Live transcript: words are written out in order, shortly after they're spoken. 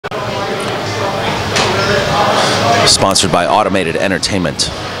Sponsored by Automated Entertainment.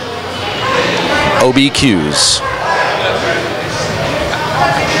 OBQs.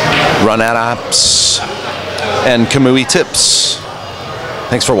 Run Ad Apps. And Kamui Tips.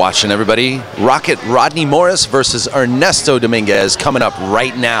 Thanks for watching, everybody. Rocket Rodney Morris versus Ernesto Dominguez coming up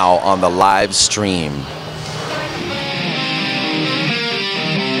right now on the live stream.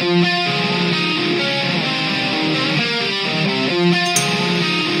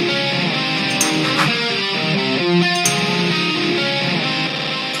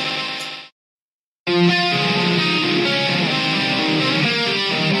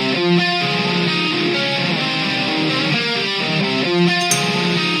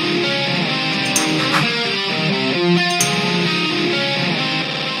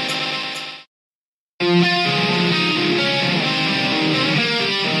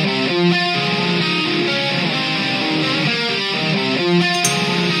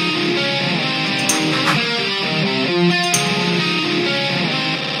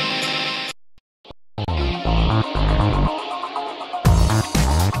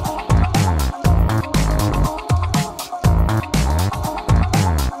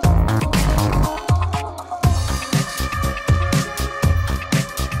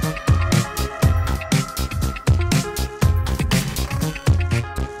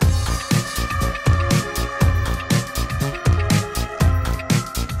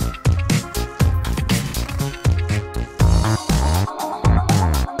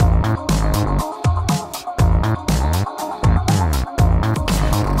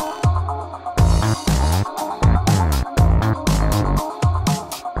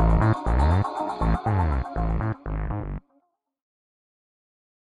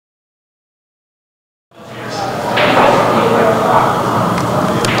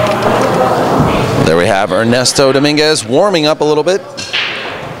 There we have Ernesto Dominguez warming up a little bit.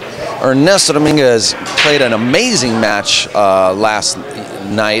 Ernesto Dominguez played an amazing match last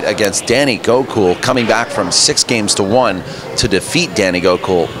night against Danny Gokul, coming back from 6 games to 1 to defeat Danny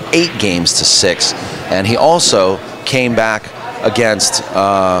Gokul 8 games to 6. And he also came back against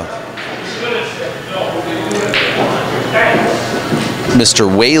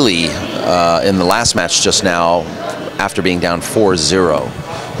Mr. Whaley in the last match just now after being down 4-0.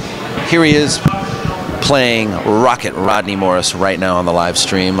 Here he is playing Rocket Rodney Morris right now on the live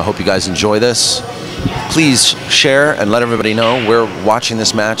stream. I hope you guys enjoy this. Please share and let everybody know we're watching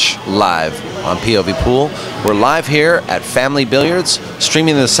this match live on POVPOOL. We're live here at Family Billiards,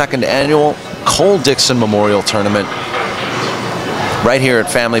 streaming the 2nd annual Cole Dickson Memorial Tournament right here at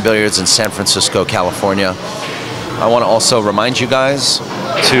Family Billiards in San Francisco, California. I want to also remind you guys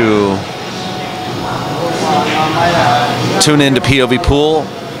to tune in to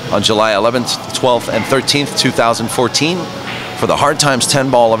POVPOOL on July 11th, 12th, and 13th, 2014 for the Hard Times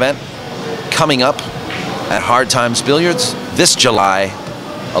 10-ball event coming up at Hard Times Billiards this July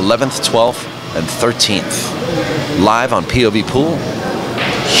 11th, 12th, and 13th. Live on POVPOOL.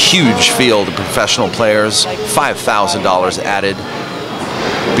 Huge field of professional players, $5,000 added.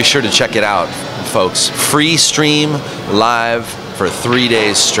 Be sure to check it out, folks. Free stream live for 3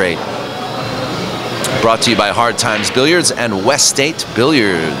 days straight. Brought to you by Hard Times Billiards and West State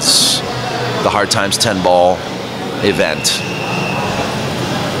Billiards, the Hard Times 10-ball event.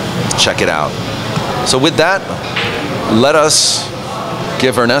 Check it out. So with that, let us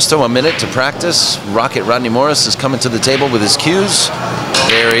give Ernesto a minute to practice. Rocket Rodney Morris is coming to the table with his cues.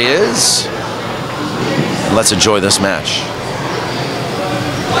 There he is. And let's enjoy this match.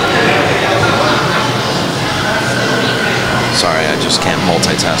 Sorry, I just can't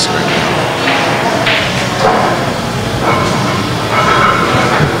multitask right now.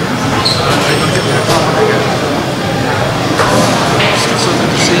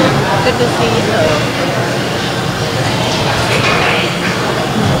 Good to see you.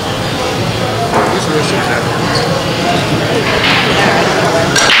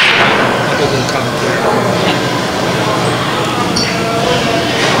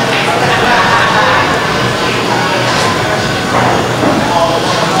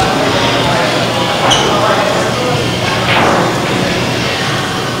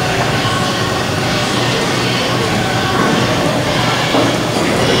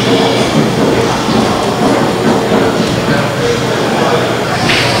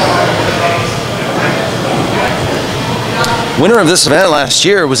 Winner of this event last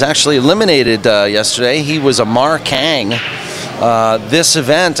year was actually eliminated yesterday. He was Amar Kang. This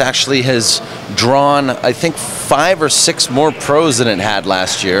event actually has drawn, I think, 5 or 6 more pros than it had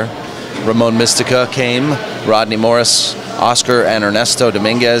last year. Ramon Mystica came, Rodney Morris, Oscar and Ernesto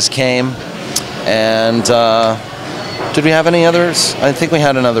Dominguez came. And did we have any others? I think we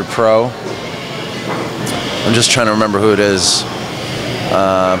had another pro. I'm just trying to remember who it is.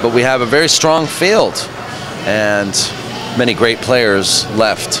 But we have a very strong field and many great players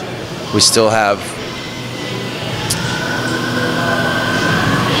left. We still have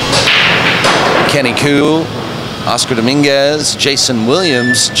Kenny Koo, Oscar Dominguez, Jason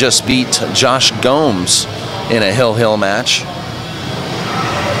Williams just beat Josh Gomes in a hill match. Can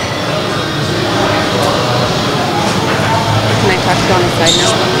I talk to you on a side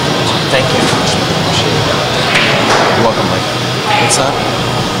note? Thank you. You're welcome, Mike. What's that?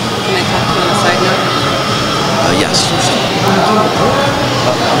 Can I talk to you on a side note? Yes.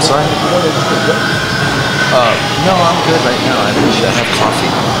 I'm sorry? No, I'm good right now. I have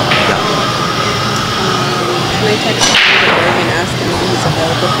coffee. Yeah. Can I text Berg and ask him when he's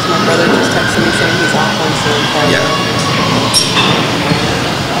available? Because my brother just texted me saying he's off on Friday. Yeah.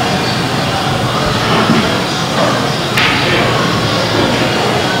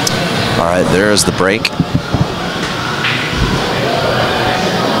 All right, there's the break.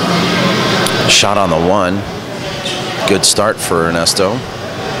 Shot on the 1. Good start for Ernesto.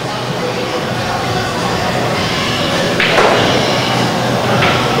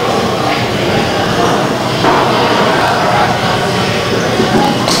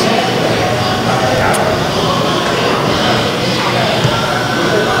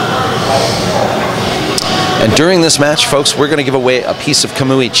 And during this match, folks, we're going to give away a piece of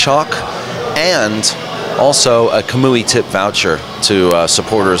Kamui chalk and also a Kamui tip voucher to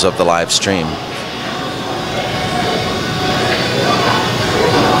supporters of the live stream.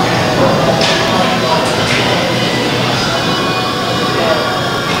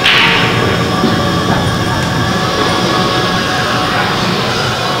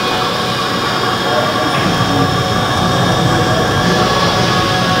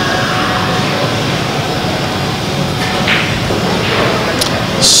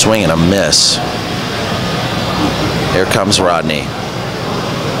 Swing and a miss. Here comes Rodney.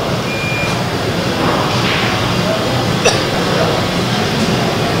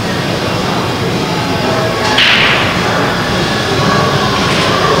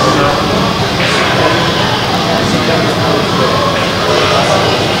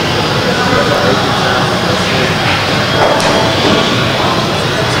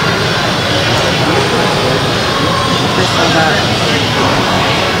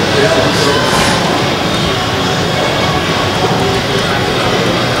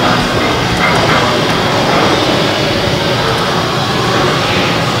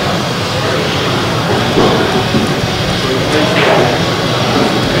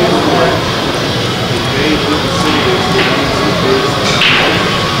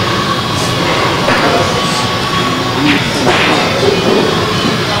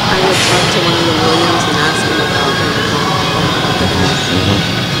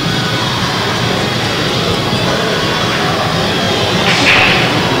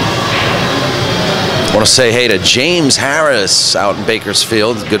 I want to say hey to James Harris out in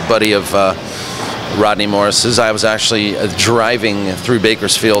Bakersfield, good buddy of Rodney Morris's. I was actually driving through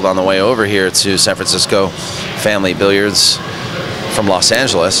Bakersfield on the way over here to San Francisco Family Billiards from Los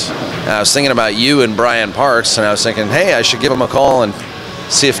Angeles. And I was thinking about you and Brian Parks, and I was thinking, hey, I should give them a call and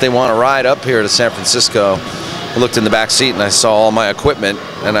see if they want to ride up here to San Francisco. I looked in the back seat and I saw all my equipment,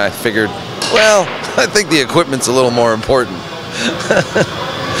 and I figured, well, I think the equipment's a little more important.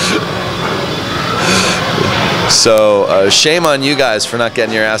 So shame on you guys for not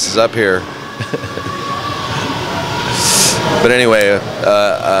getting your asses up here. But anyway,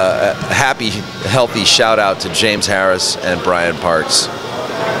 happy, healthy shout out to James Harris and Brian Parks.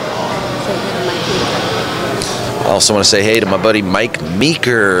 I also want to say hey to my buddy Mike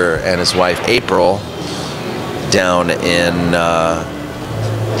Meeker and his wife April down in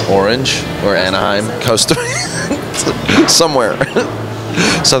Orange or Anaheim, Costa somewhere,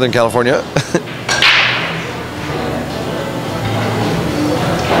 Southern California.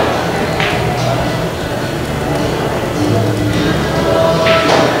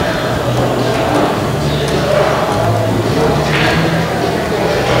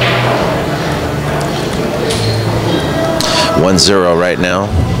 (1-0) right now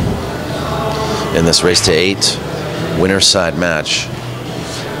in this race to 8 winner's side match.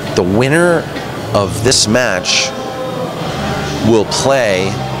 The winner of this match will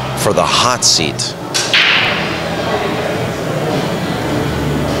play for the hot seat.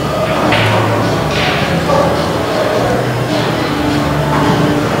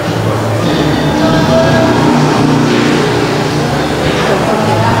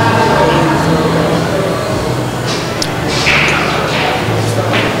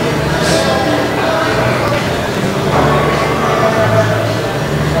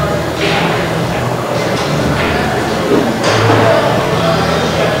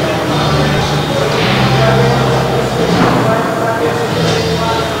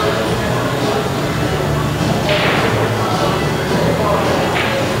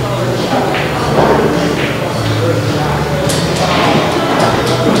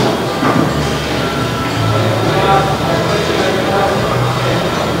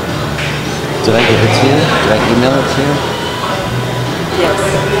 champ? Yes.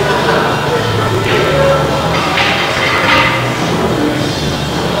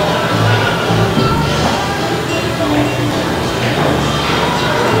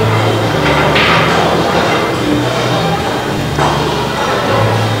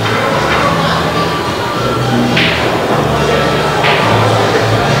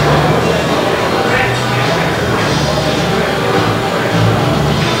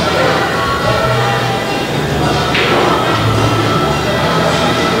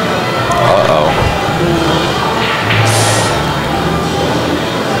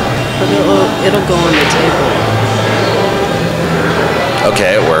 It'll go on the table.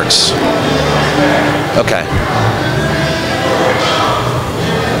 Okay, it works. Okay.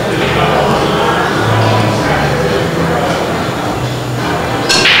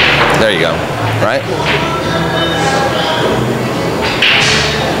 There you go. Right?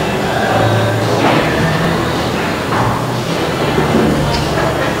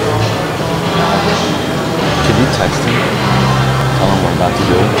 Could you text him? Tell him we're about to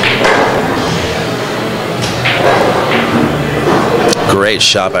do it. Great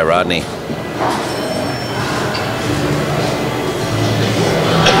shot by Rodney.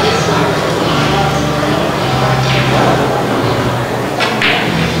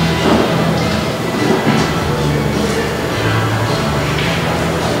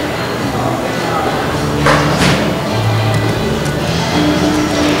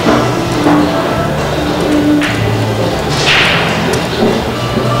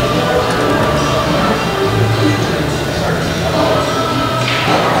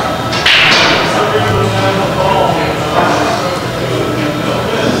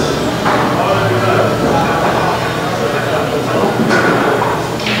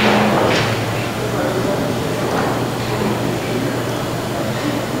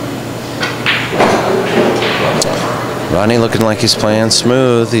 Rodney looking like he's playing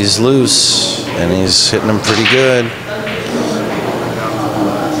smooth. He's loose, and he's hitting them pretty good.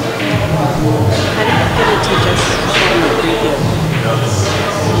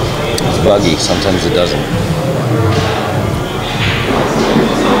 It's buggy. Sometimes it doesn't.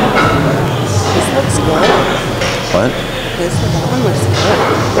 This looks good. What? That one looks good.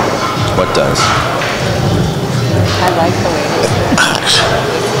 What does? I like the way this looks.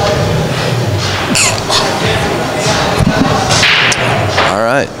 All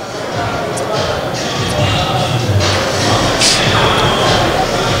right.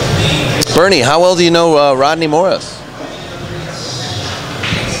 Bernie, how well do you know Rodney Morris?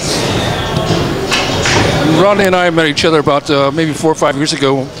 Rodney and I met each other about maybe 4 or 5 years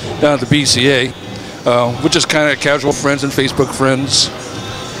ago down at the BCA. We're just kind of casual friends and Facebook friends.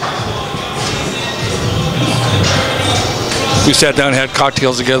 We sat down and had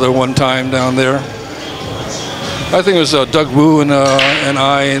cocktails together one time down there. I think it was Doug Wu and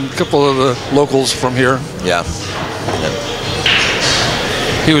I and a couple of the locals from here. Yeah.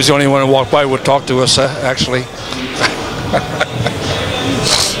 He was the only one who walked by would talk to us, actually.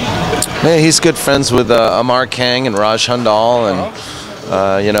 Yeah, he's good friends with Amar Kang and Raj Hundal,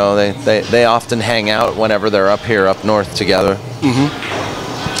 and you know, they often hang out whenever they're up here, up north together.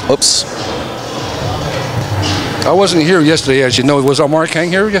 Mm-hmm. Oops. I wasn't here yesterday, as you know. Was Amar Kang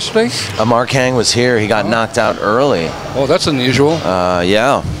here yesterday? Amar Kang was here. He got knocked out early. Oh, that's unusual.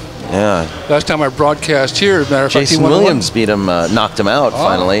 Yeah. Last time I broadcast here, as a matter of fact, Jason Williams beat him, knocked him out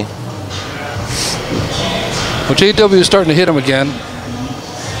finally. Well, JW is starting to hit him again.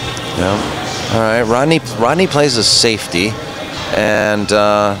 Yeah. All right. Rodney plays a safety, and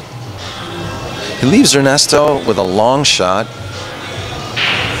he leaves Ernesto with a long shot.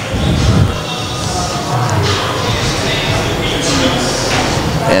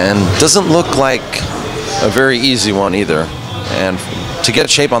 And doesn't look like a very easy one either. And to get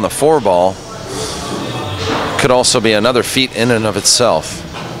shape on the 4-ball could also be another feat in and of itself.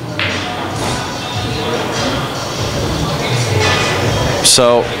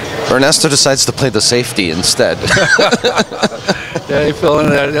 So Ernesto decides to play the safety instead. Yeah, he fell in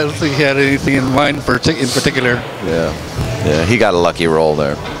that. I don't think he had anything in mind in particular. Yeah, he got a lucky roll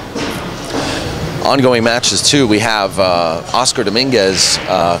there. Ongoing matches too. We have Oscar Dominguez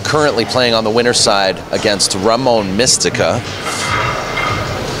currently playing on the winner's side against Ramon Mystica.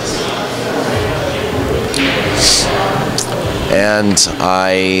 And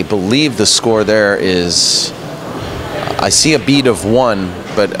I believe the score there is, I see a bead of 1,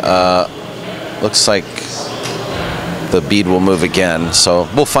 but looks like the bead will move again. So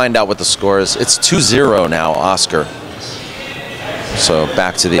we'll find out what the score is. It's 2-0 now, Oscar. So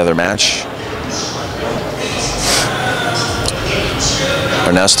back to the other match.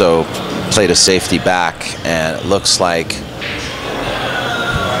 Ernesto played a safety back, and it looks like. Let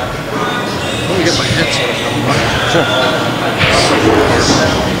me get my headset. Sure.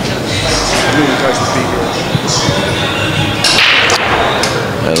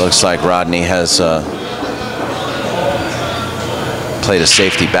 It looks like Rodney has played a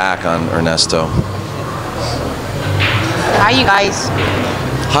safety back on Ernesto. Hi, you guys.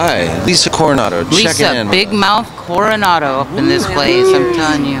 Hi, Lisa Coronado. Checking in. Lisa, big mouth Coronado up in this place, I'm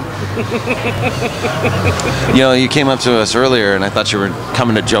telling you. You know, you came up to us earlier, and I thought you were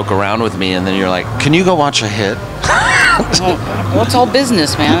coming to joke around with me, and then you're like, "Can you go watch a hit?" Well, it's all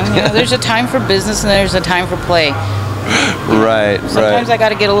business, man. You know, there's a time for business and there's a time for play. Right. Sometimes I got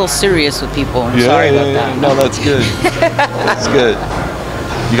to get a little serious with people. I'm sorry about that. No, that's good. That's good.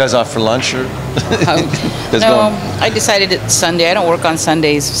 You guys off for lunch or? No, I decided it's Sunday. I don't work on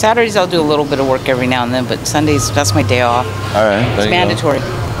Sundays. Saturdays I'll do a little bit of work every now and then, but Sundays, that's my day off. All right. It's mandatory.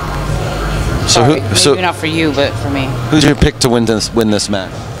 So Sorry, maybe not for you, but for me. Who's your pick to win this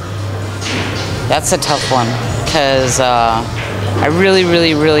match? That's a tough one because I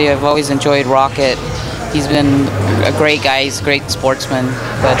really have always enjoyed Rocket. He's been a great guy. He's a great sportsman.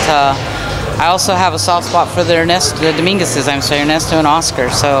 But I also have a soft spot for the Dominguezes. I'm sorry, Ernesto and Oscar.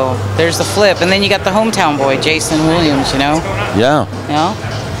 So there's the flip. And then you got the hometown boy, Jason Williams, you know? Yeah. You know?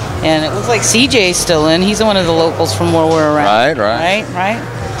 And it looks like CJ's still in. He's one of the locals from where we're around. Right.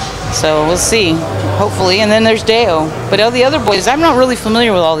 So we'll see, hopefully. And then there's Deo. But all the other boys, I'm not really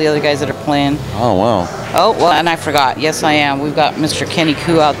familiar with all the other guys that are playing. Oh, wow. Oh, well, and I forgot. Yes, I am. We've got Mr. Kenny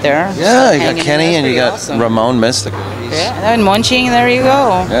Koo out there. Yeah, you got Kenny and you got awesome. Ramon Mystic. Yeah, and Munching, there you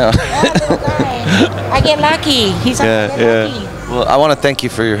go. Yeah. I get lucky. He's lucky. Well, I want to thank you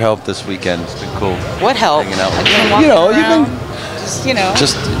for your help this weekend. It's been cool. What help? Hanging out. I've been walking around.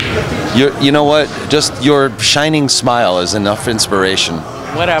 Just, you know what? Just your shining smile is enough inspiration.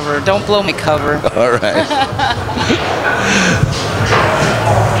 Whatever. Don't blow my cover. All right.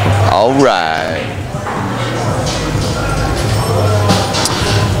 All right.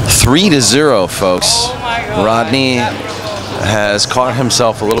 3-0, folks. Oh my God. Rodney has caught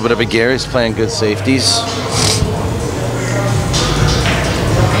himself a little bit of a gear. He's playing good safeties.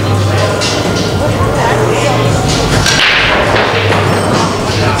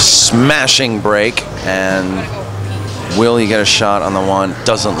 Smashing break, and will he get a shot on the one?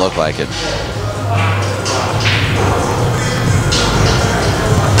 Doesn't look like it.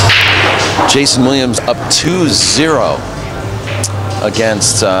 Jason Williams up 2-0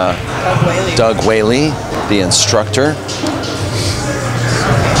 against Doug Whaley, the instructor.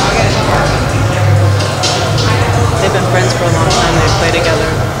 They've been friends for a long time. They play together.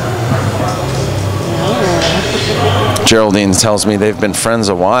 Geraldine tells me they've been friends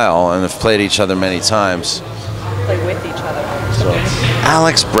a while and have played each other many times. Play with each other. So,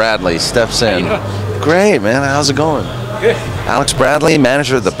 Alex Bradley steps in. Great, man. How's it going? Good. Alex Bradley,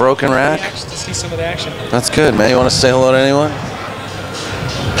 manager of the Broken Rack. To see some of the action. That's good, man. You want to say hello to anyone?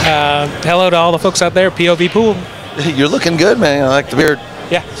 Hello to all the folks out there, POVPOOL. You're looking good, man. I like the beard.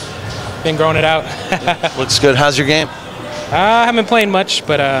 Yeah, been growing it out. Looks good. How's your game? I haven't been playing much,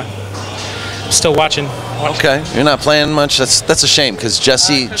 but still watching. Okay, you're not playing much. That's a shame because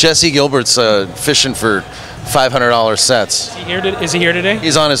Jesse Gilbert's fishing for $500 sets. Is he here today?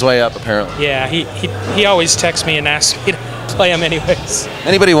 He's on his way up, apparently. Yeah, he always texts me and asks me to play him anyways.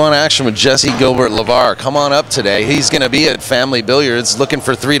 Anybody want action with Jesse Gilbert LeVar? Come on up today. He's going to be at Family Billiards looking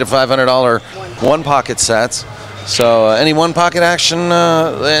for $300 to $500 one pocket sets. So any one pocket action?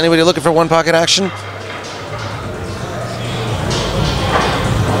 Anybody looking for one pocket action?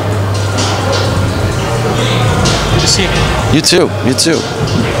 Good to see you. You too. You too.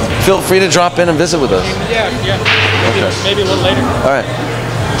 Feel free to drop in and visit with us. Yeah. Maybe a little later. All right.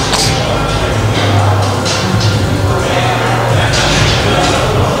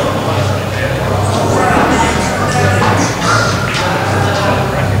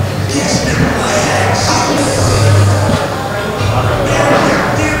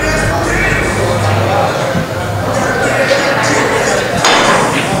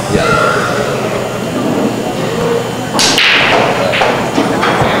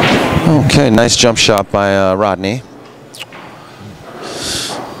 Okay, nice jump shot by Rodney.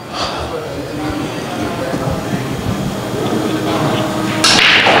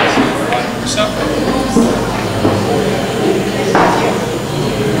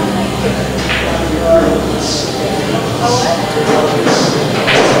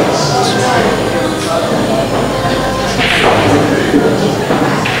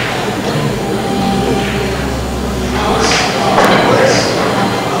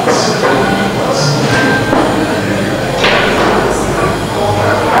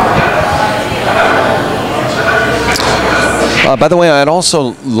 By the way, I'd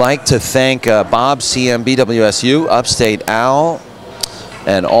also like to thank Bob, CMBWSU, Upstate Al,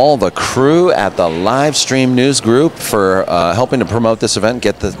 and all the crew at the live stream news group for helping to promote this event,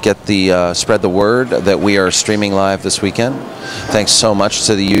 spread the word that we are streaming live this weekend. Thanks so much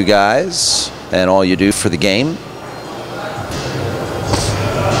to you guys and all you do for the game.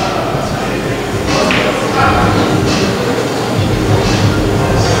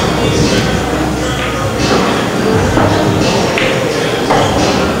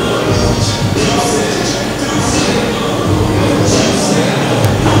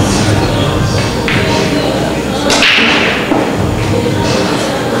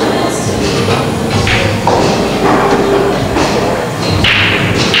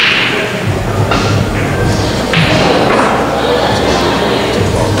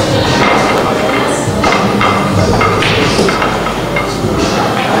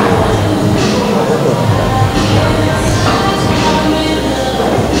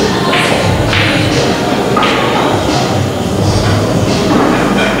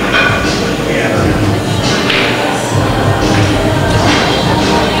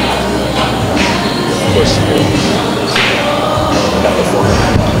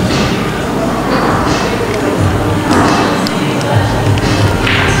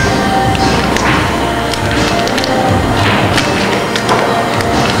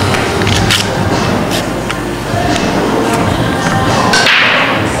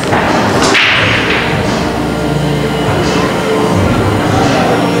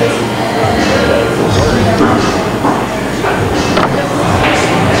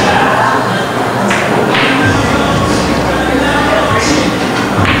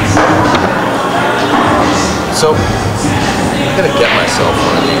 So, I gotta get myself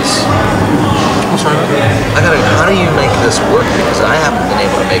one of these. How do you make this work? Because I haven't been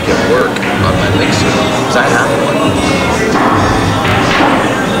able to make it work on my mixer. Because I have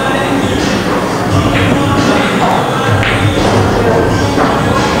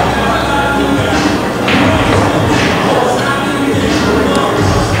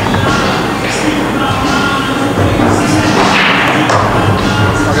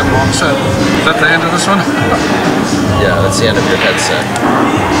Set. Is that the end of this one? Yeah, that's the end of your headset.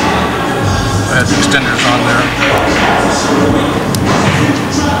 I had the extenders on there.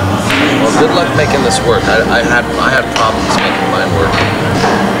 Well, good luck making this work. I had problems making mine work.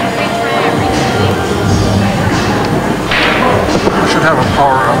 I should have a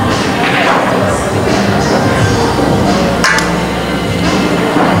power up.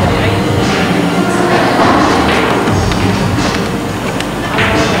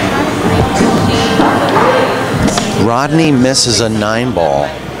 Rodney misses a 9-ball,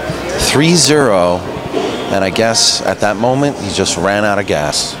 3-0, and I guess at that moment he just ran out of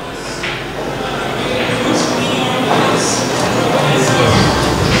gas.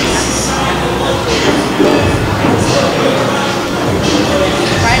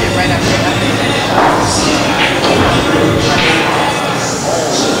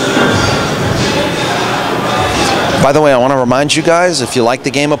 By the way, I want to remind you guys, if you like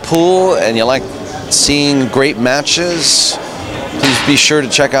the game of pool and you like seeing great matches, please be sure to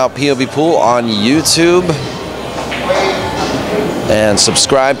check out POVPOOL on YouTube and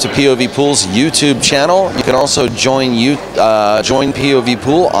subscribe to POVPOOL's YouTube channel. You can also join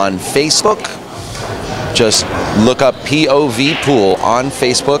POVPOOL on Facebook. Just look up POVPOOL on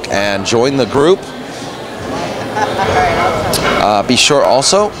Facebook and join the group. Be sure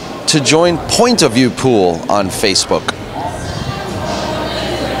also to join Point of View Pool on Facebook.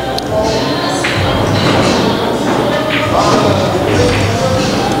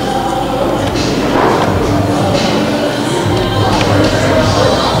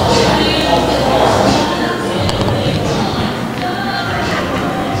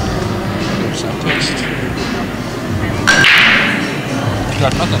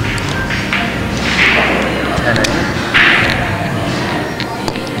 Got nothing.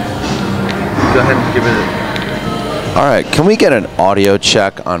 Go ahead and give it a... All right, can we get an audio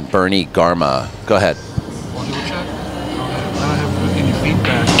check on Bernie Garma? Go ahead. Audio check? I don't have any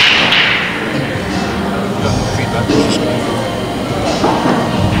feedback. Got no feedback, which is good.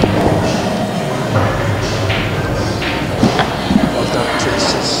 I've got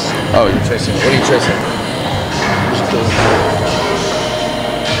traces. Oh, you're tracing. What are you tracing?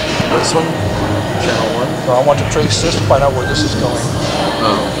 This one? Channel 1? So I want to trace this to find out where this is going.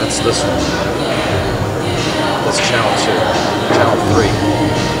 Oh, that's this one. That's channel 2. Channel 3.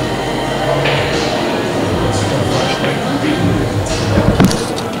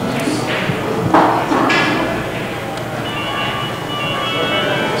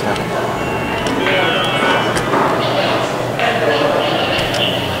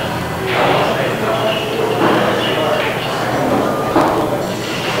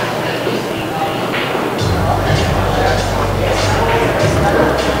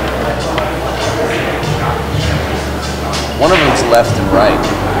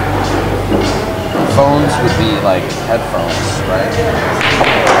 phones would be like headphones, right?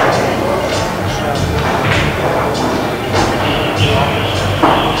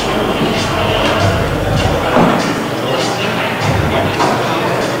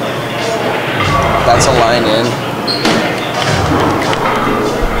 That's a line in.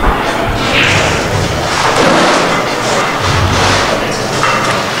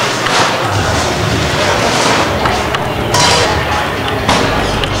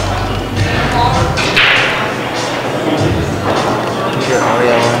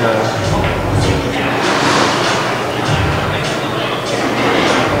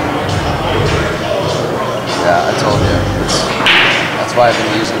 Yeah, I told you. That's why I've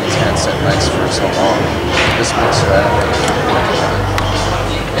been using these handset mics for so long. This mixer, I don't think.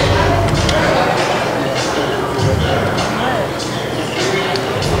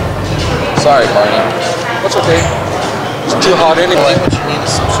 Sorry, Barney. That's okay. It's too hot anyway. What you need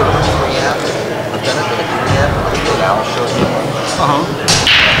is some sort of a preamp. I've done it with a preamp. I'll show you one.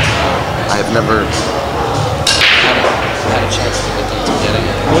 I have never had a chance to look into getting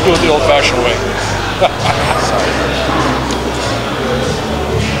it. We'll do it the old-fashioned way. Sorry.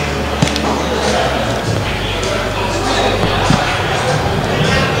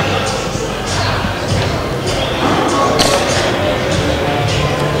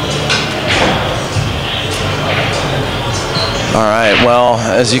 All right, well,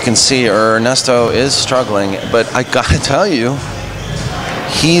 as you can see, Ernesto is struggling, but I gotta tell you,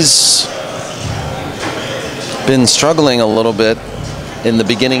 he's been struggling a little bit in the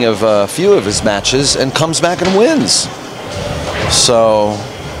beginning of a few of his matches and comes back and wins. So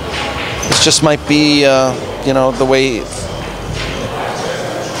this just might be, you know, the way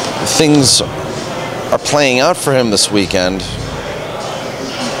things are playing out for him this weekend.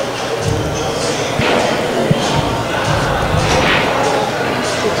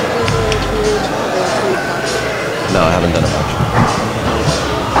 No, I haven't done it much.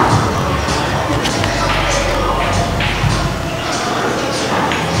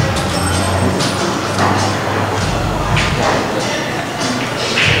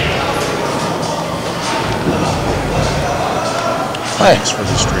 Hi. Thanks for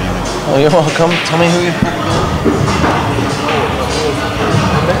the streaming. Oh, you're welcome. Tell me who you are.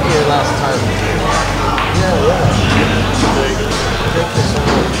 I met you last time. Yeah.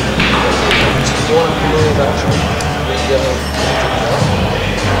 You want to know about you? I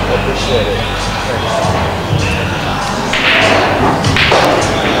appreciate it.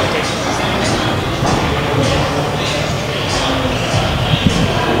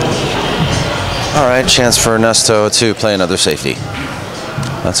 All right, chance for Ernesto to play another safety.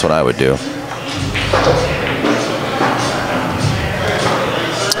 That's what I would do.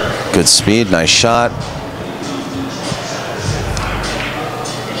 Good speed, nice shot.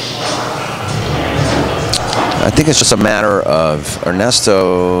 I think it's just a matter of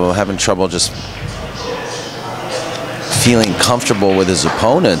Ernesto having trouble just feeling comfortable with his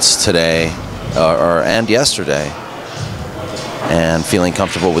opponents today and yesterday, and feeling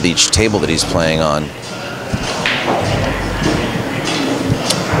comfortable with each table that he's playing on.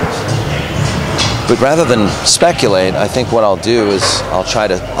 But rather than speculate, I think what I'll do is I'll try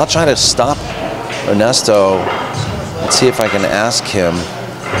to stop Ernesto and see if I can ask him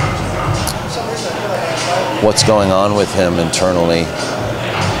what's going on with him internally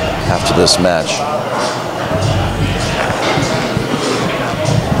after this match.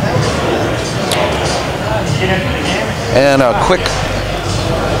 And a quick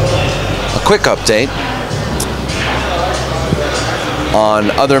update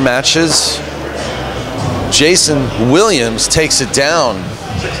on other matches. Jason Williams takes it down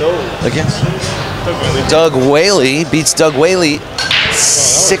against Doug Whaley, beats Doug Whaley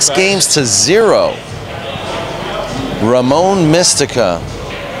 6 games to 0. Ramon Mystica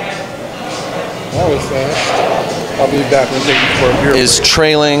That was fast. I'll be back and take you for a beer. is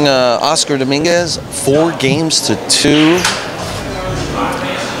trailing Oscar Dominguez 4 games to 2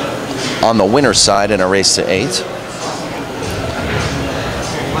 on the winner's side in a race to 8.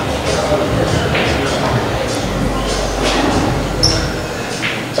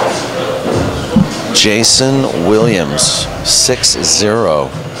 Jason Williams 6-0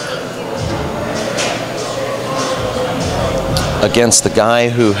 against the guy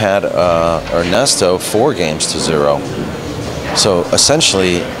who had Ernesto 4 games to 0. So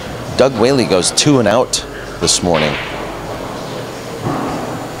essentially, Doug Whaley goes 2 and out this morning.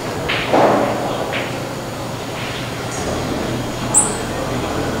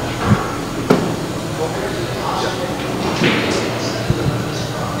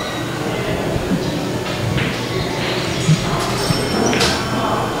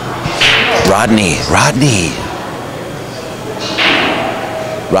 Rodney.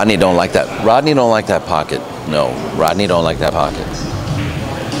 Rodney don't like that. Rodney don't like that pocket. No, Rodney don't like that pocket.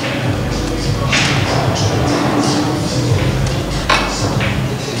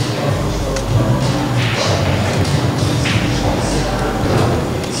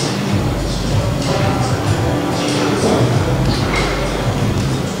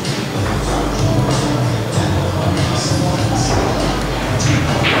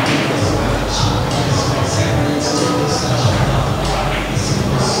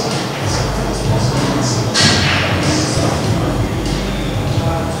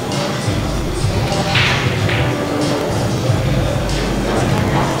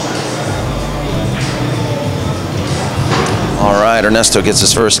 Ernesto gets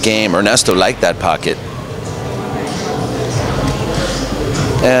his first game. Ernesto liked that pocket.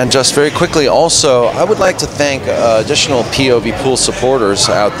 And just very quickly also, I would like to thank additional POVPOOL supporters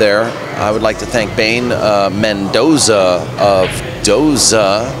out there. I would like to thank Bain Mendoza of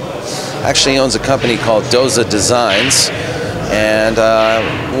Doza. Actually owns a company called Doza Designs. And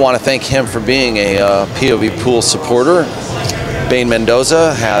I want to thank him for being a POVPOOL supporter. Bain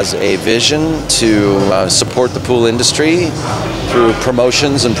Mendoza has a vision to support the pool industry through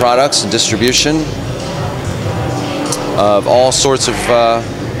promotions and products and distribution of all sorts of,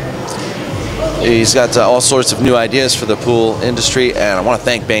 he's got all sorts of new ideas for the pool industry, and I want to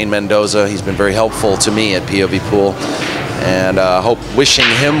thank Bain Mendoza. He's been very helpful to me at POVPOOL, and wishing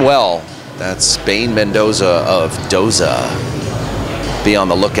him well. That's Bain Mendoza of Doza. Be on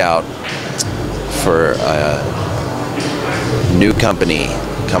the lookout for new company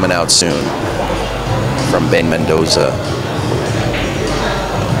coming out soon from Bain Mendoza.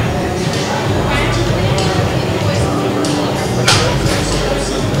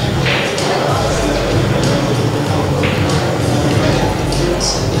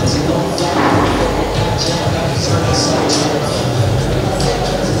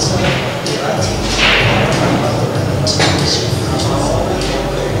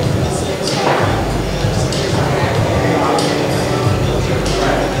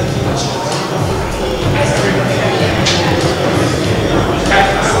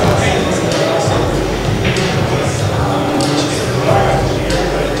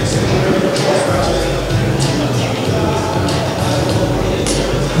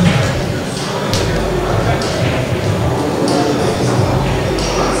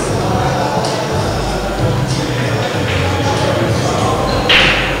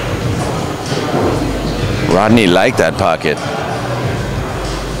 Rodney liked that pocket.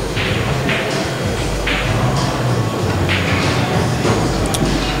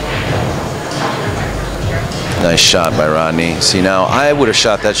 Nice shot by Rodney. See, now I would have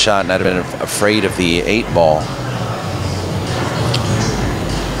shot that shot and I'd have been afraid of the 8-ball.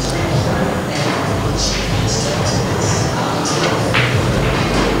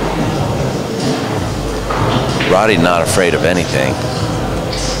 Rodney not afraid of anything.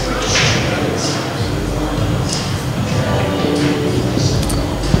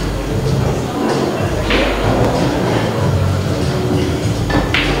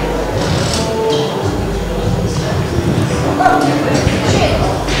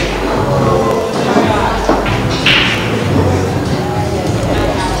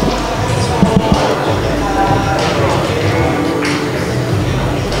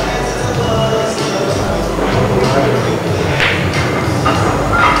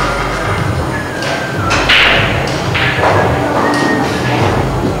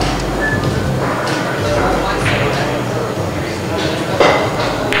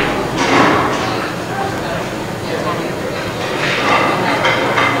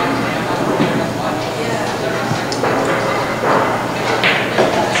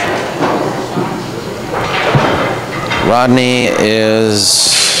 Rodney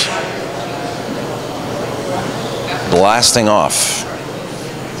is blasting off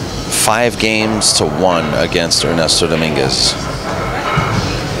 5-1 against Ernesto Dominguez.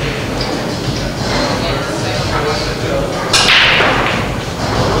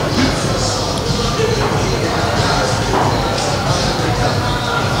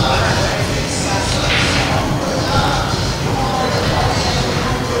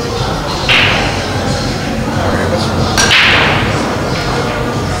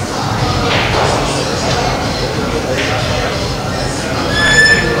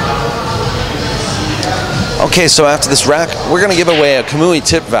 Okay, so after this rack, we're going to give away a Kamui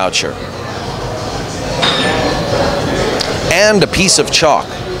tip voucher and a piece of chalk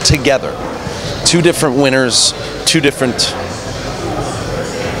together. 2 different winners, 2 different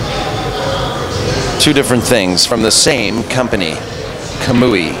things from the same company,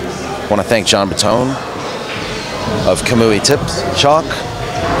 Kamui. want to thank John Bertone of Kamui Tip Chalk.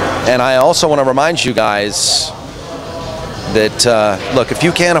 And I also want to remind you guys that, look, if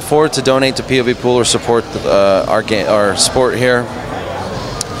you can't afford to donate to POV Pool or support our sport here,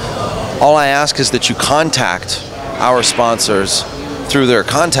 all I ask is that you contact our sponsors through their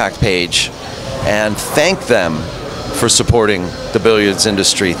contact page and thank them for supporting the billiards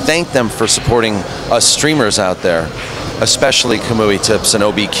industry. Thank them for supporting us streamers out there, especially Kamui Tips and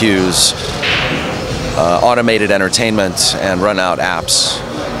OBQs, automated entertainment and run-out apps.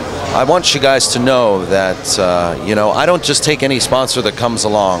 I want you guys to know that, you know, I don't just take any sponsor that comes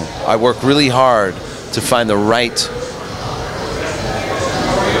along. I work really hard to find the right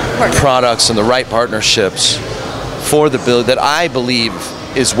products and the right partnerships for the billiard that I believe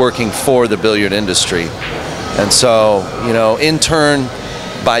is working for the billiard industry. And so, you know, in turn,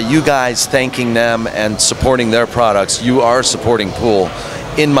 by you guys thanking them and supporting their products, you are supporting pool.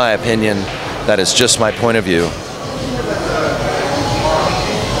 In my opinion, that is just my point of view.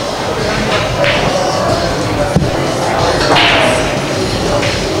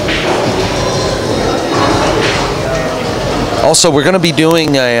 Also, we're going to be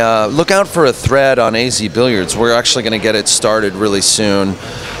doing a, look out for a thread on AZ Billiards. We're actually going to get it started really soon.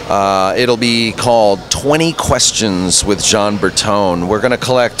 It'll be called 20 Questions with John Bertone. We're going to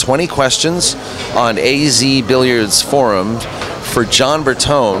collect 20 questions on AZ Billiards forum for John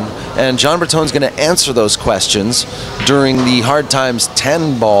Bertone, and John Bertone's going to answer those questions during the Hard Times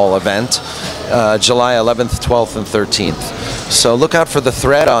 10-ball event, July 11th, 12th, and 13th. So look out for the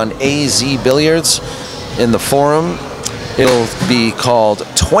thread on AZ Billiards in the forum. It'll be called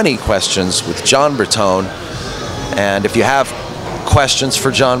 20 Questions with John Bertone, and if you have questions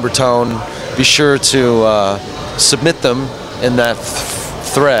for John Bertone, be sure to submit them in that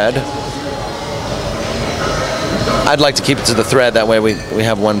thread. I'd like to keep it to the thread, that way we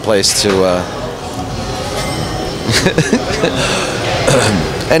have one place to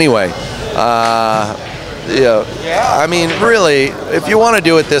anyway, yeah, I mean, really, if you want to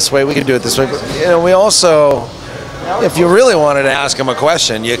do it this way, we can do it this way, but you know, we also, if you really wanted to ask him a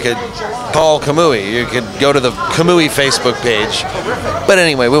question, you could call Kamui. You could go to the Kamui Facebook page. But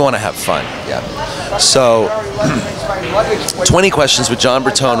anyway, we want to have fun. Yeah. So, 20 Questions with John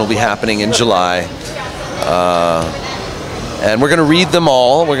Bertone will be happening in July. And we're going to read them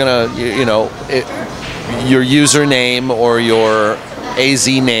all. We're going to, you know, your username or your AZ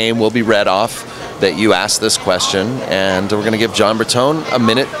name will be read off that you asked this question, and we're going to give John Bertone a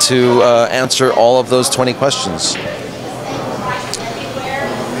minute to answer all of those 20 questions.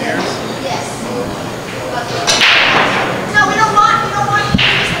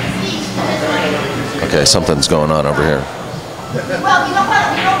 Okay, something's going on over here.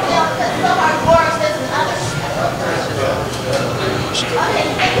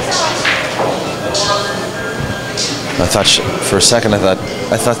 I thought for a second I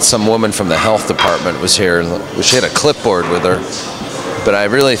thought some woman from the health department was here. She had a clipboard with her, but I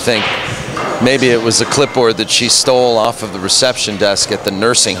really think maybe it was a clipboard that she stole off of the reception desk at the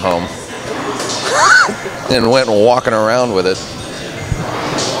nursing home and went walking around with it.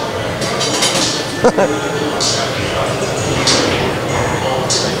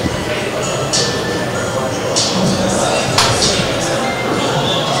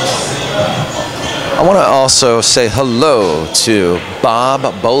 I want to also say hello to Bob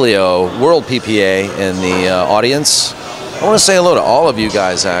Bolio, World PPA, in the audience. I want to say hello to all of you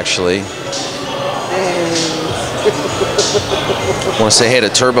guys, actually. I want to say hey to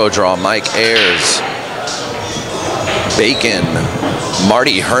Turbo Draw, Mike Ayers, Bacon,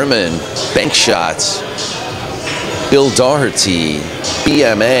 Marty Herman, Bank Shots, Bill Doherty,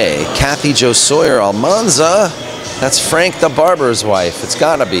 BMA, Kathy Jo Sawyer, Almanza. That's Frank the Barber's wife. It's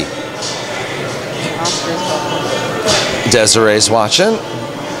gotta be. Desiree's watching.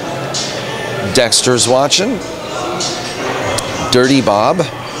 Dexter's watching. Dirty Bob.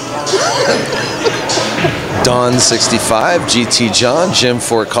 Don 65, GT John, Jim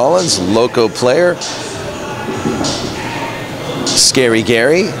Fort Collins, Loco Player, Scary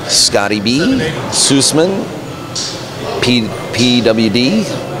Gary, Scotty B, Sussman, PWD,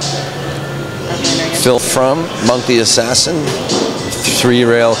 Phil From, Monk the Assassin,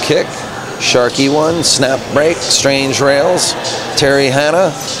 3-Rail Kick, Sharky One, Snap Break, Strange Rails, Terry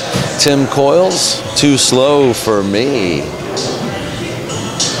Hanna, Tim Coils, Too Slow for Me.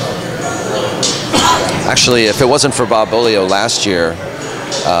 Actually, if it wasn't for Bob Bolio last year,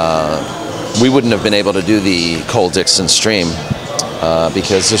 we wouldn't have been able to do the Cole Dickson stream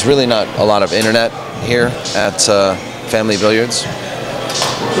because there's really not a lot of internet here at Family Billiards.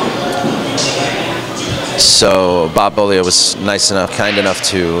 So Bob Bolio was nice enough, kind enough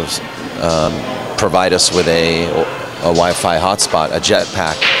to provide us with a Wi-Fi hotspot, a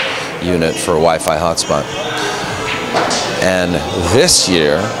jetpack unit for a Wi-Fi hotspot. And this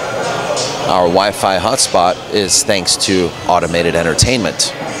year, our Wi-Fi hotspot is thanks to Automated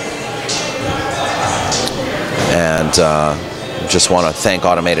Entertainment. And just want to thank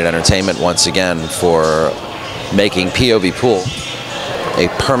Automated Entertainment once again for making POVPOOL a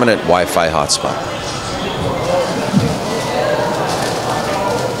permanent Wi-Fi hotspot.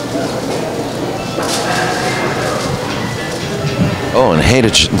 Oh, and hey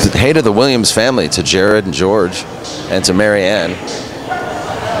to the Williams family, to Jared and George, and to Mary Ann.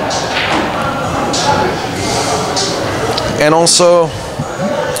 And also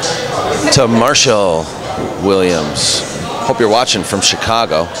to Marshall Williams. Hope you're watching from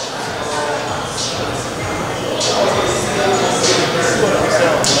Chicago.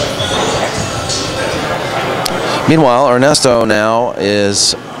 Meanwhile, Ernesto now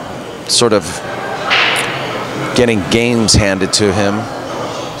is sort of getting games handed to him.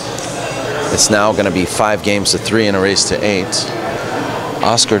 It's now going to be 5 games to 3 in a race to 8.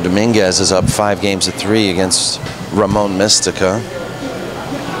 Oscar Dominguez is up 5 games to 3 against Ramon Mystica.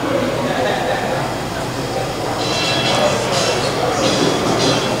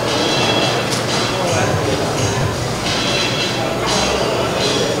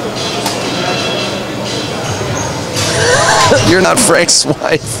 You're not Frank's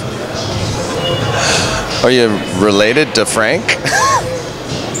wife. Are you related to Frank?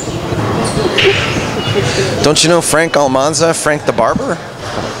 Don't you know Frank Almanza, Frank the Barber?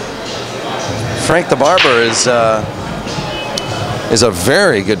 Frank the Barber is a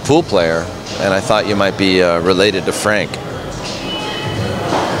very good pool player, and I thought you might be related to Frank.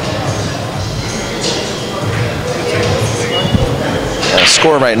 The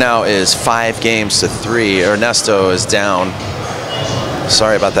score right now is 5 games to 3. Ernesto is down.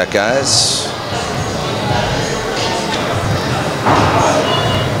 Sorry about that, guys.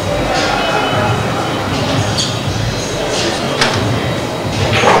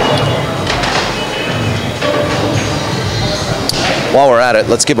 While we're at it,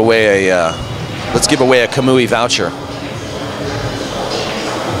 let's give away a Kamui voucher.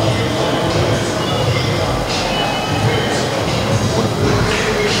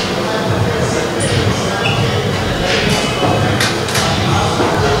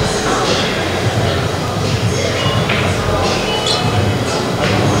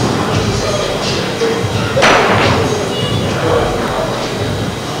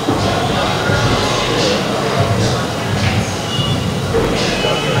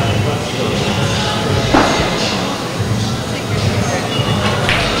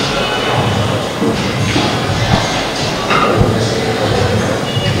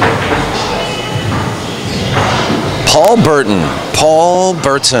 Paul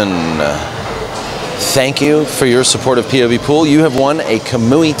Burton, thank you for your support of POVPOOL. You have won a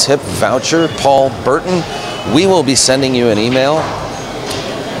Kamui tip voucher, Paul Burton. We will be sending you an email.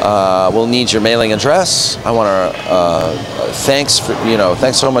 We'll need your mailing address. I want to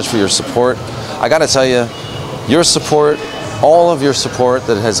thanks so much for your support. I got to tell you, your support, all of your support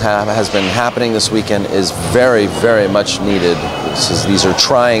that has been happening this weekend is very, very much needed. These are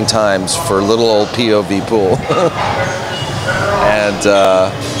trying times for little old POVPOOL.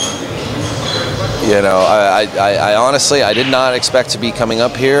 And I honestly, I did not expect to be coming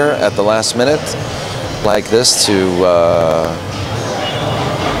up here at the last minute like this to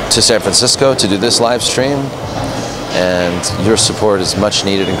San Francisco to do this live stream. And your support is much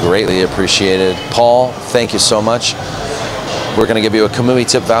needed and greatly appreciated. Paul, thank you so much. We're going to give you a Kamui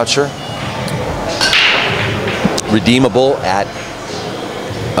tip voucher, redeemable at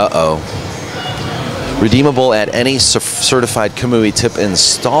redeemable at any certified Kamui tip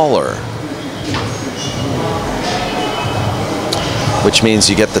installer, which means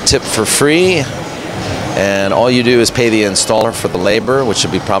you get the tip for free, and all you do is pay the installer for the labor, which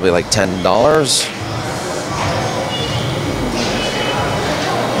would be probably like $10.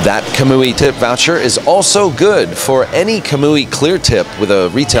 That Kamui tip voucher is also good for any Kamui clear tip with a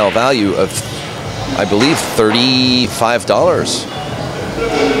retail value of, I believe,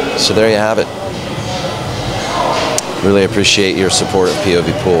 $35. So there you have it. Really appreciate your support of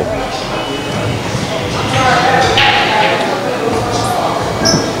POVPOOL.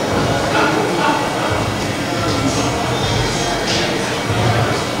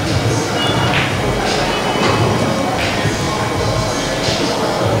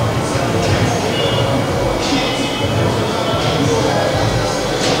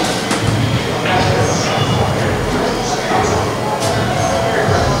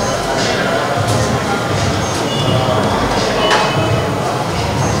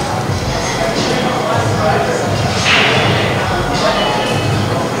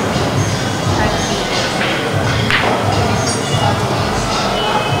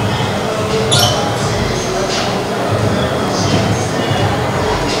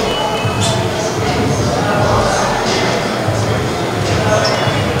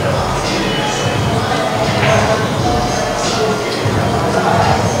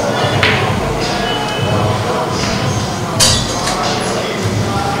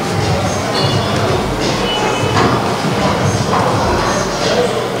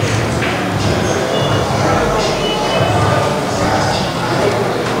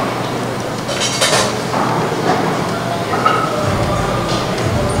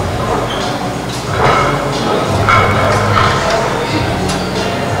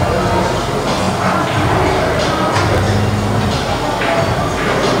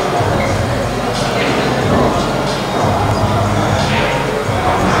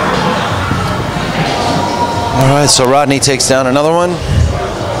 All right, so Rodney takes down another one.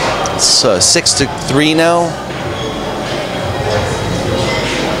 It's 6-3 now.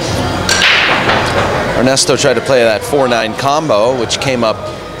 Ernesto tried to play that 4-9 combo, which came up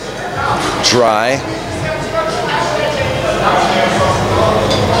dry.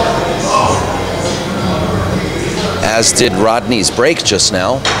 As did Rodney's break just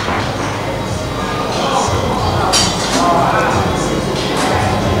now.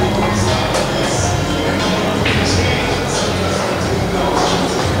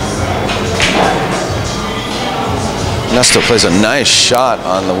 Ernesto plays a nice shot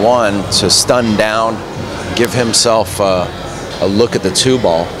on the one to stun down, give himself a look at the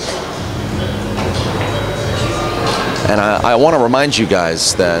 2-ball. And I want to remind you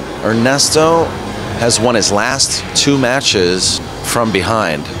guys that Ernesto has won his last 2 matches from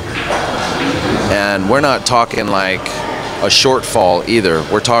behind. And we're not talking like a shortfall either.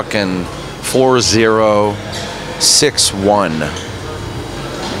 We're talking 4-0, 6-1.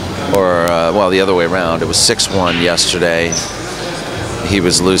 Or, well, the other way around. It was 6-1 yesterday. He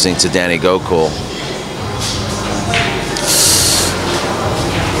was losing to Danny Gokul.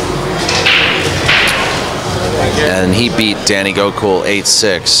 And he beat Danny Gokul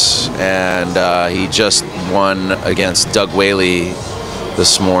 8-6. And he just won against Doug Whaley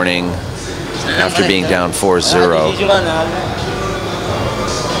this morning after being down 4-0.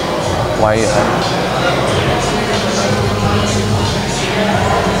 Why?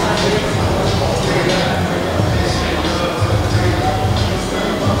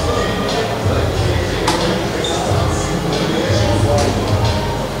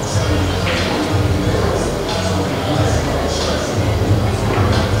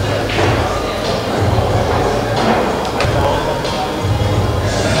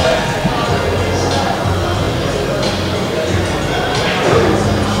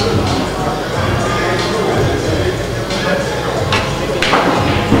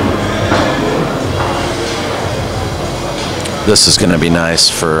 This is going to be nice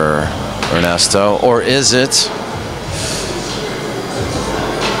for Ernesto, or is it?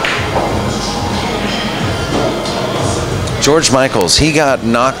 George Michaels, he got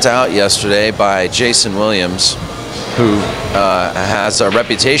knocked out yesterday by Jason Williams, who has a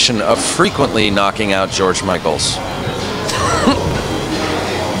reputation of frequently knocking out George Michaels.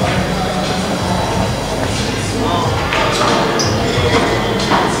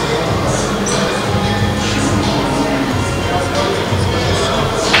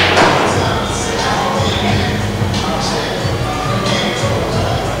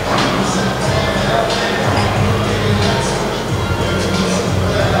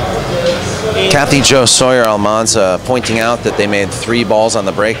 Kathy Jo Sawyer Almanza pointing out that they made 3 balls on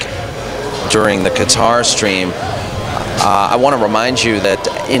the break during the Qatar stream. I want to remind you that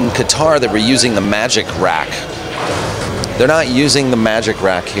in Qatar they were using the magic rack. They're not using the magic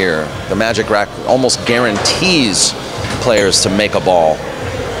rack here. The magic rack almost guarantees players to make a ball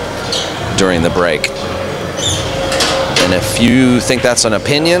during the break. And if you think that's an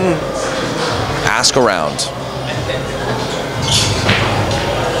opinion, ask around.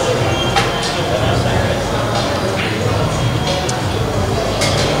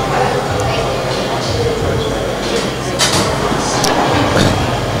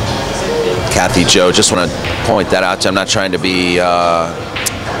 Kathy Jo, just want to point that out to you. I'm not trying to be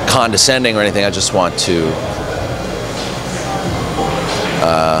condescending or anything. I just want to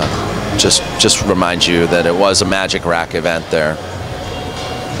just remind you that it was a magic rack event there.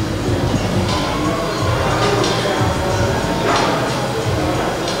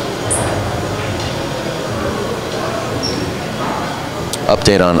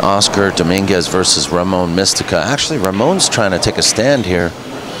 Update on Oscar Dominguez versus Ramon Mystica. Actually, Ramon's trying to take a stand here.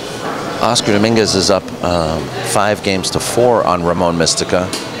 Oscar Dominguez is up 5-4 on Ramon Mystica.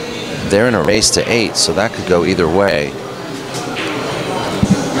 They're in a race to 8, so that could go either way. I'm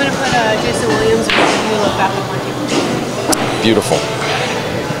going to put Jason Williams and Eula back up on table. Beautiful.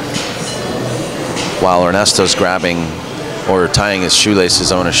 While Ernesto's grabbing or tying his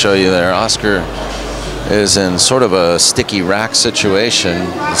shoelaces, I want to show you there. Oscar is in sort of a sticky rack situation.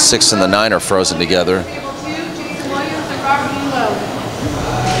 The 6 and the 9 are frozen together.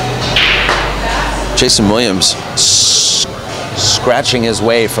 Jason Williams, scratching his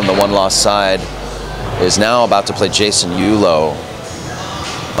way from the one-loss side, is now about to play Jason Yulo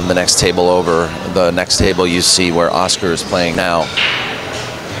on the next table over. The next table you see where Oscar is playing now.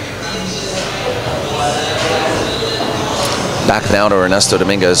 Back now to Ernesto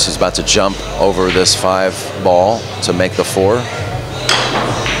Dominguez, who's about to jump over this 5-ball to make the 4.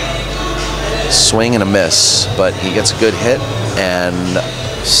 Swing and a miss, but he gets a good hit and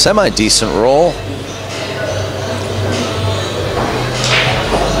semi-decent roll.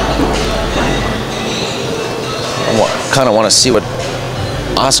 Kind of want to see what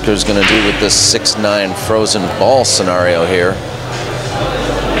Oscar's going to do with this 6'9" frozen ball scenario here.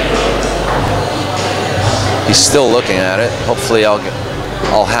 He's still looking at it. Hopefully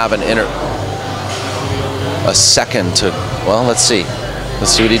I'll have a second to, well, let's see.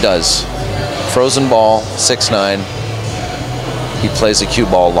 Let's see what he does. Frozen ball, 6'9". He plays a cue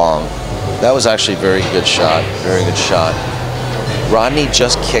ball long. That was actually a very good shot. Very good shot. Rodney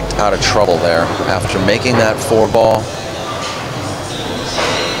just kicked out of trouble there after making that 4 ball.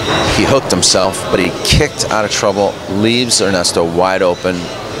 He hooked himself, but he kicked out of trouble, leaves Ernesto wide open.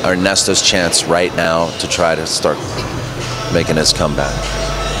 Ernesto's chance right now to try to start making his comeback.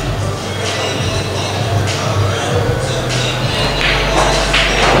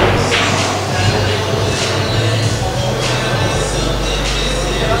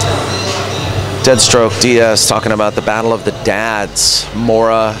 Deadstroke Diaz talking about the battle of the dads,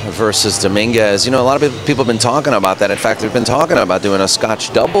 Mora versus Dominguez. You know, a lot of people have been talking about that. In fact, they've been talking about doing a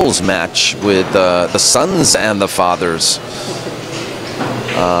Scotch doubles match with the sons and the fathers.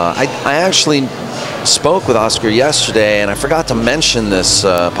 I actually spoke with Oscar yesterday, and I forgot to mention this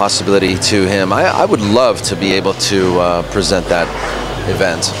possibility to him. I would love to be able to present that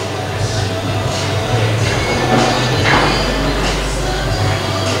event.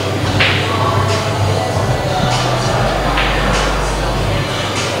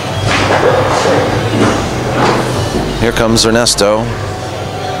 Here comes Ernesto,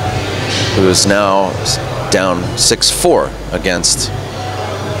 who is now down 6-4 against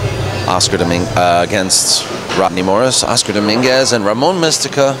against Rodney Morris. Oscar Dominguez and Ramon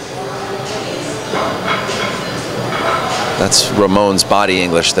Mystica. That's Ramon's body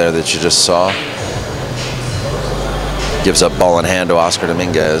English there that you just saw. Gives up ball in hand to Oscar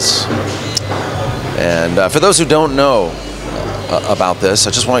Dominguez. And for those who don't know about this,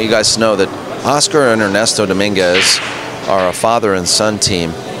 I just want you guys to know that Oscar and Ernesto Dominguez are a father and son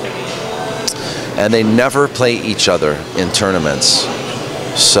team, and they never play each other in tournaments.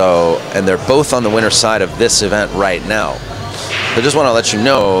 So, and they're both on the winner's side of this event right now. I just want to let you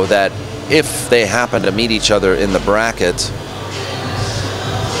know that if they happen to meet each other in the bracket,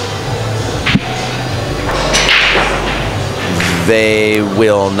 they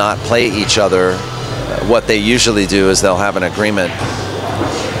will not play each other. What they usually do is they'll have an agreement.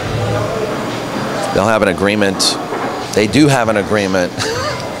 They'll have an agreement. They do have an agreement.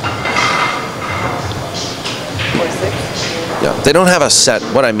 Yeah, they don't have a set.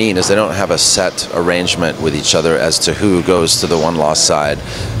 What I mean is they don't have a set arrangement with each other as to who goes to the one-loss side.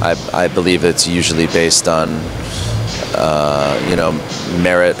 I believe it's usually based on, you know,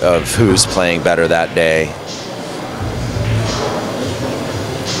 merit of who's playing better that day,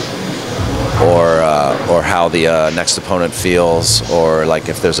 or how the next opponent feels, or like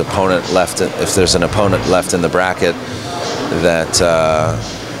if there's an opponent left in the bracket that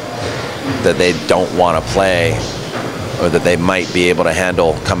that they don't want to play, or that they might be able to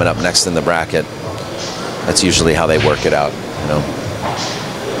handle coming up next in the bracket. That's usually how they work it out, you know.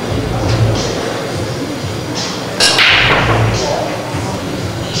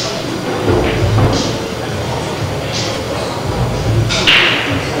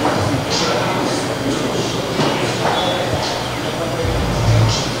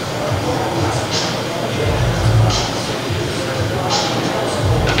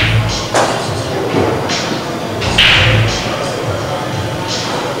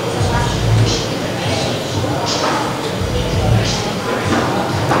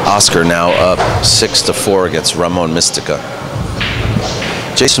 Oscar now up 6-4 against Ramon Mystica.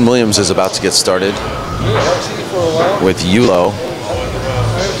 Jason Williams is about to get started with Yulo.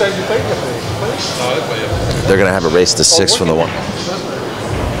 They're going to have a race to 6 from the one.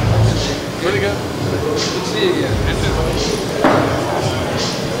 Pretty good. Good to see you again.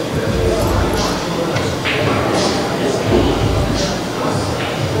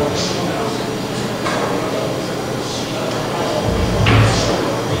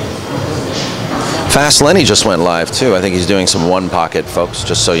 Fast Lenny just went live too. I think he's doing some one pocket, folks,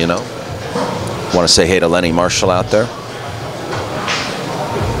 just so you know. Want to say hey to Lenny Marshall out there.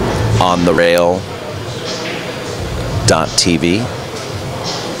 On the Rail.tv.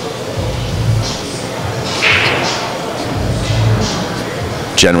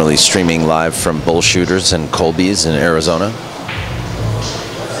 Generally streaming live from Bull Shooters and Colby's in Arizona.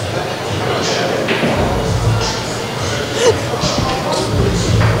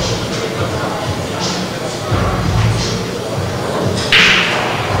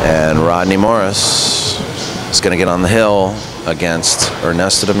 And Rodney Morris is going to get on the hill against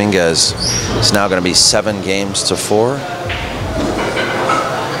Ernesto Dominguez. It's now going to be 7-4.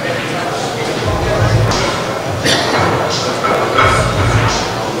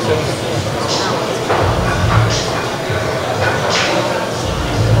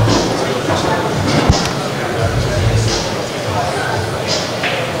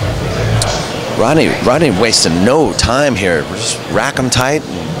 Rodney wasting no time here. Just rack him tight,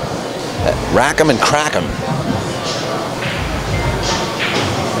 and rack him and crack him.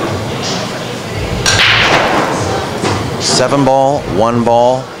 Seven ball, 1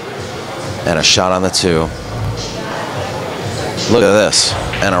 ball, and a shot on the 2. Look at this,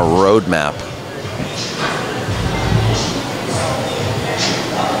 and a road map.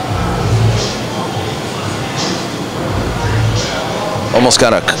 Almost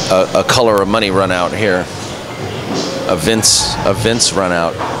got a color of money run out here. A Vince run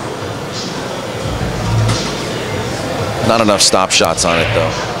out. Not enough stop shots on it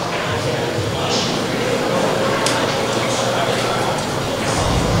though.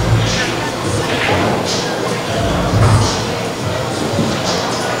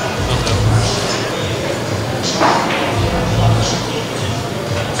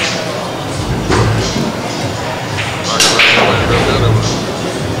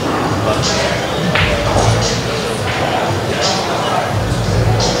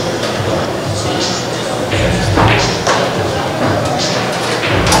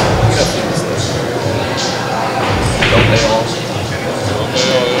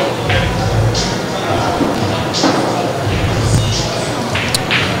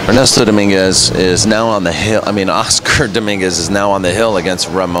 Ernesto Dominguez is now on the hill. I mean, Oscar Dominguez is now on the hill against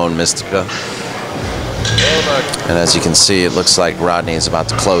Ramon Mystica. And as you can see, it looks like Rodney is about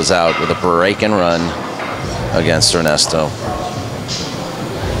to close out with a break and run against Ernesto.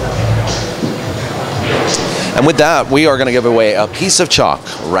 And with that, we are going to give away a piece of chalk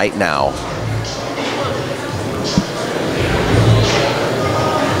right now.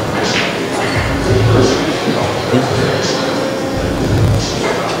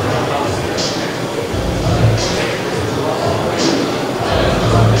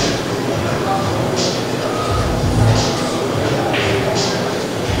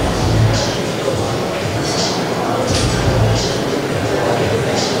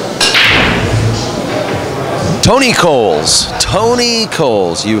 Tony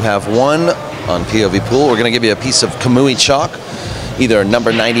Coles, you have won on POV Pool. We're going to give you a piece of Kamui chalk, either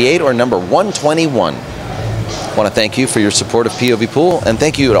number 98 or number 121. I want to thank you for your support of POV Pool, and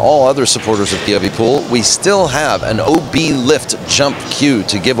thank you to all other supporters of POV Pool. We still have an OB Lift Jump Cue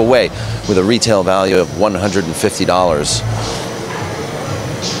to give away with a retail value of $150.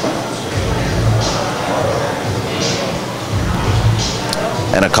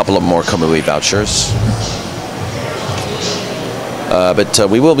 And a couple of more Kamui vouchers. But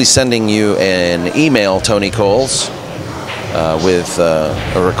we will be sending you an email, Tony Coles, with a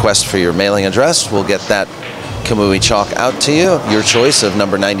request for your mailing address. We'll get that Kamui chalk out to you, your choice of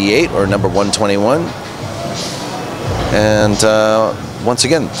number 98 or number 121. And once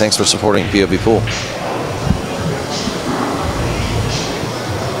again, thanks for supporting POV Pool.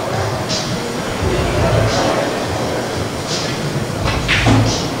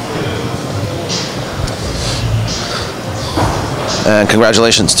 And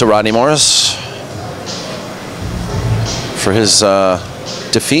congratulations to Rodney Morris for his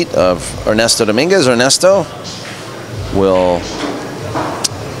defeat of Ernesto Dominguez. Ernesto will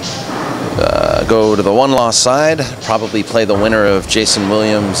go to the one-loss side, probably play the winner of Jason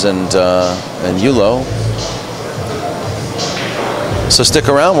Williams and Yulo. So stick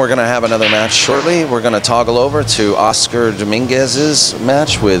around. We're going to have another match shortly. We're going to toggle over to Oscar Dominguez's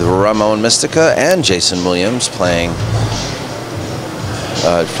match with Ramon Mystica and Jason Williams playing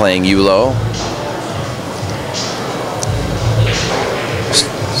Yulo.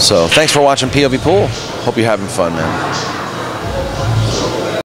 So thanks for watching POV Pool. Hope you're having fun, man.